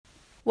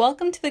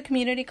Welcome to the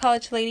Community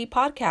College Lady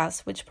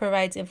podcast, which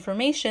provides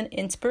information,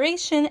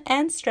 inspiration,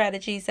 and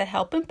strategies that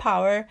help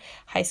empower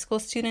high school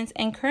students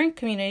and current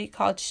community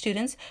college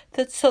students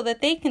so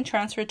that they can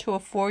transfer to a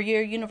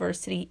 4-year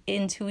university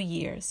in 2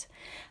 years.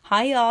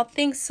 Hi, y'all.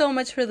 Thanks so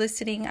much for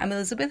listening. I'm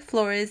Elizabeth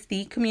Flores,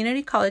 the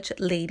Community College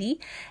Lady,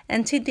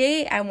 and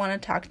today I want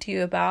to talk to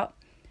you about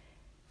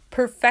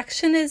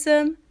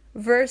perfectionism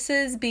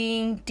versus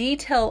being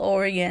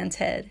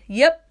detail-oriented.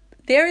 Yep.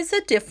 There is a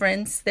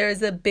difference. There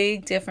is a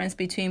big difference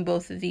between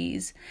both of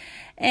these.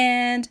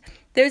 And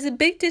there's a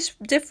big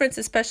difference,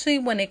 especially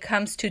when it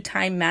comes to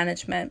time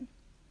management.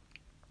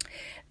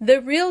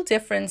 The real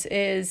difference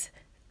is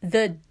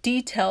the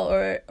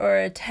detail or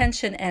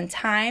attention and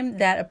time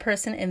that a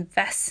person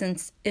invests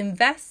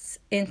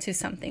into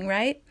something,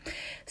 right?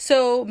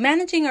 So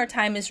managing our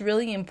time is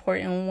really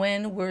important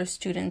when we're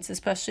students,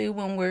 especially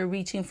when we're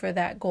reaching for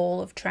that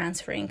goal of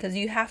transferring, because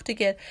you have to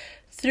get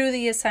through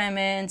the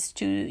assignments,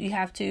 you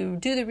have to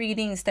do the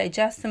readings,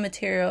 digest the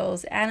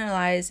materials,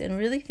 analyze, and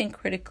really think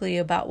critically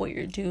about what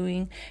you're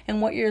doing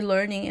and what you're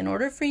learning in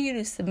order for you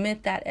to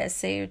submit that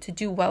essay or to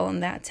do well on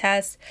that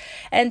test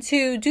and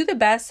to do the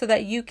best so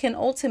that you can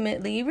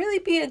ultimately really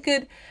be a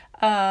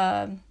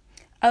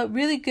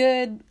really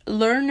good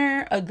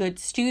learner, a good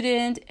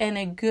student, and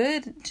a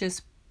good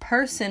just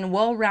person,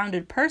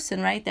 well-rounded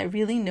person, right? That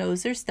really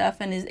knows their stuff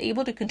and is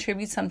able to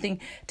contribute something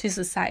to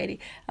society.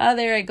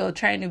 There I go,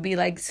 trying to be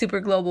like super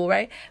global,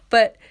 right?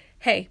 But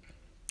hey,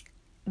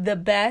 the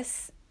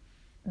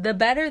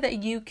better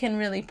that you can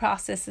really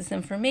process this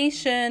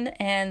information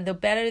and the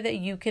better that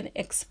you can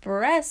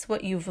express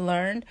what you've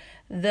learned,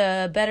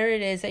 the better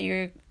it is that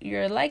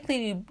you're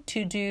likely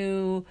to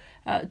do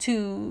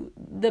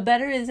the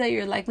better it is that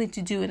you're likely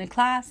to do in a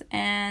class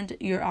and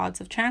your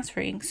odds of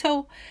transferring.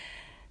 So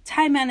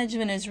time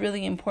management is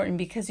really important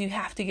because you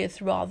have to get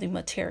through all the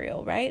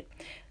material, right?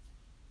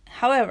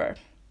 However,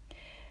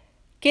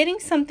 getting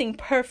something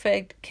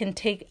perfect can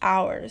take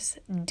hours,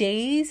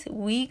 days,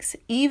 weeks,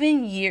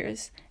 even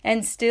years,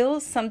 and still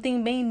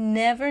something may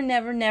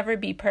never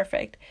be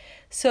perfect.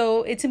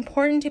 So it's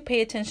important to pay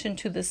attention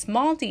to the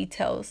small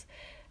details,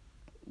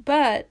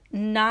 but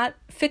not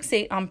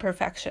fixate on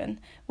perfection,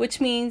 which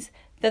means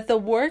that the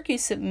work you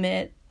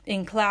submit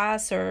in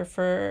class or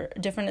for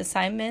different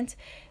assignments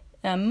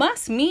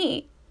must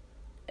meet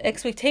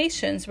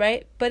expectations,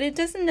 right? But it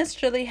doesn't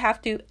necessarily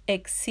have to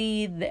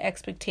exceed the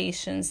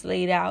expectations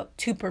laid out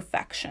to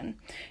perfection.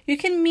 You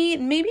can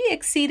maybe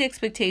exceed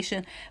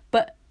expectation,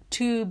 but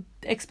to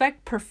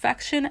expect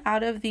perfection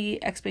out of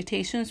the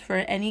expectations for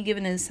any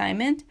given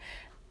assignment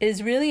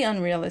is really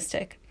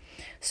unrealistic.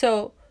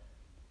 So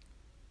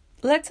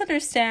let's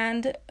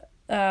understand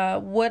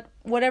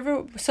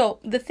so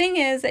the thing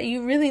is that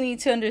you really need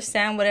to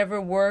understand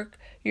whatever work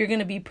you're going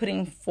to be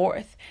putting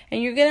forth.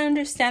 And you're going to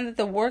understand that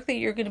the work that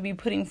you're going to be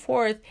putting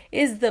forth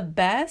is the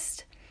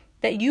best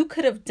that you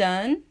could have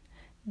done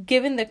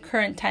given the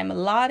current time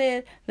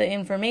allotted, the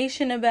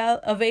information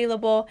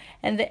available,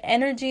 and the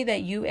energy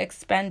that you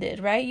expended,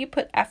 right? You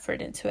put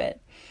effort into it.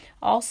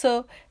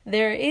 Also,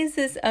 there is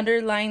this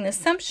underlying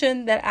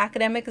assumption that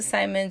academic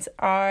assignments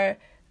are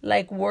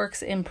like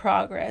works in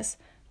progress.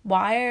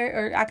 Why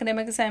are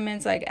academic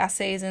assignments like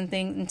essays and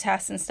things and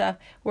tests and stuff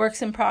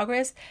works in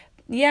progress?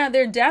 Yeah,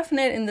 they're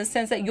definite in the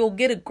sense that you'll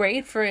get a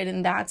grade for it,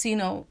 and that's,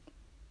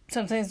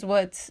 sometimes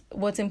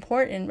what's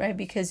important, right?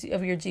 Because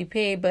of your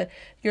GPA, but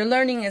your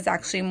learning is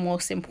actually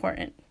most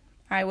important,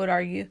 I would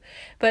argue.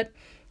 But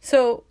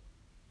so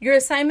your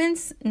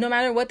assignments, no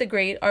matter what the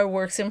grade, are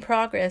works in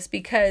progress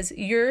because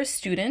you're a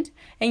student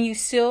and you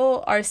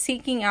still are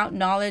seeking out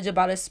knowledge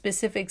about a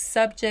specific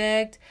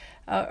subject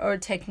or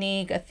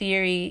technique, a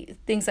theory,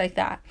 things like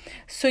that.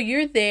 So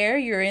you're there,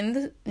 you're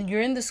in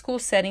the school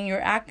setting,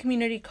 you're at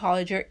community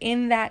college, you're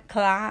in that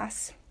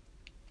class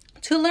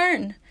to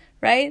learn,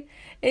 right?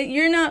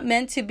 You're not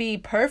meant to be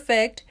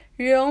perfect.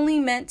 You're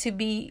only meant to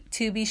be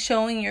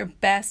showing your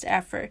best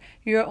effort.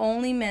 You're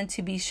only meant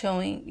to be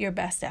showing your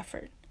best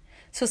effort.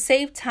 So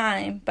save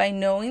time by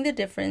knowing the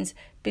difference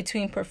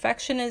between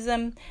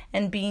perfectionism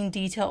and being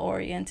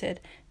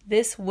detail-oriented.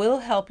 This will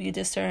help you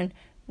discern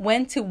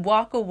when to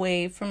walk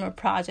away from a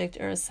project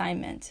or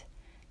assignment.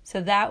 So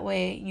that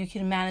way you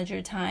can manage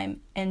your time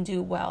and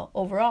do well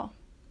overall.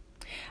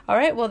 All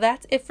right, well,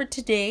 that's it for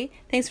today.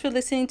 Thanks for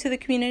listening to the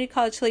Community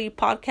College Lady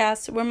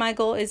podcast, where my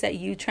goal is that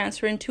you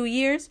transfer in 2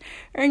 years,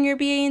 earn your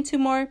BA in 2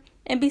 more,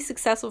 and be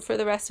successful for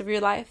the rest of your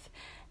life.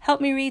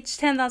 Help me reach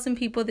 10,000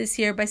 people this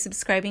year by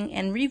subscribing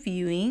and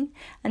reviewing.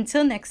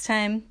 Until next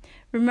time,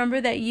 remember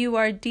that you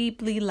are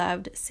deeply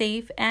loved,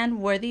 safe,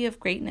 and worthy of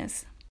greatness.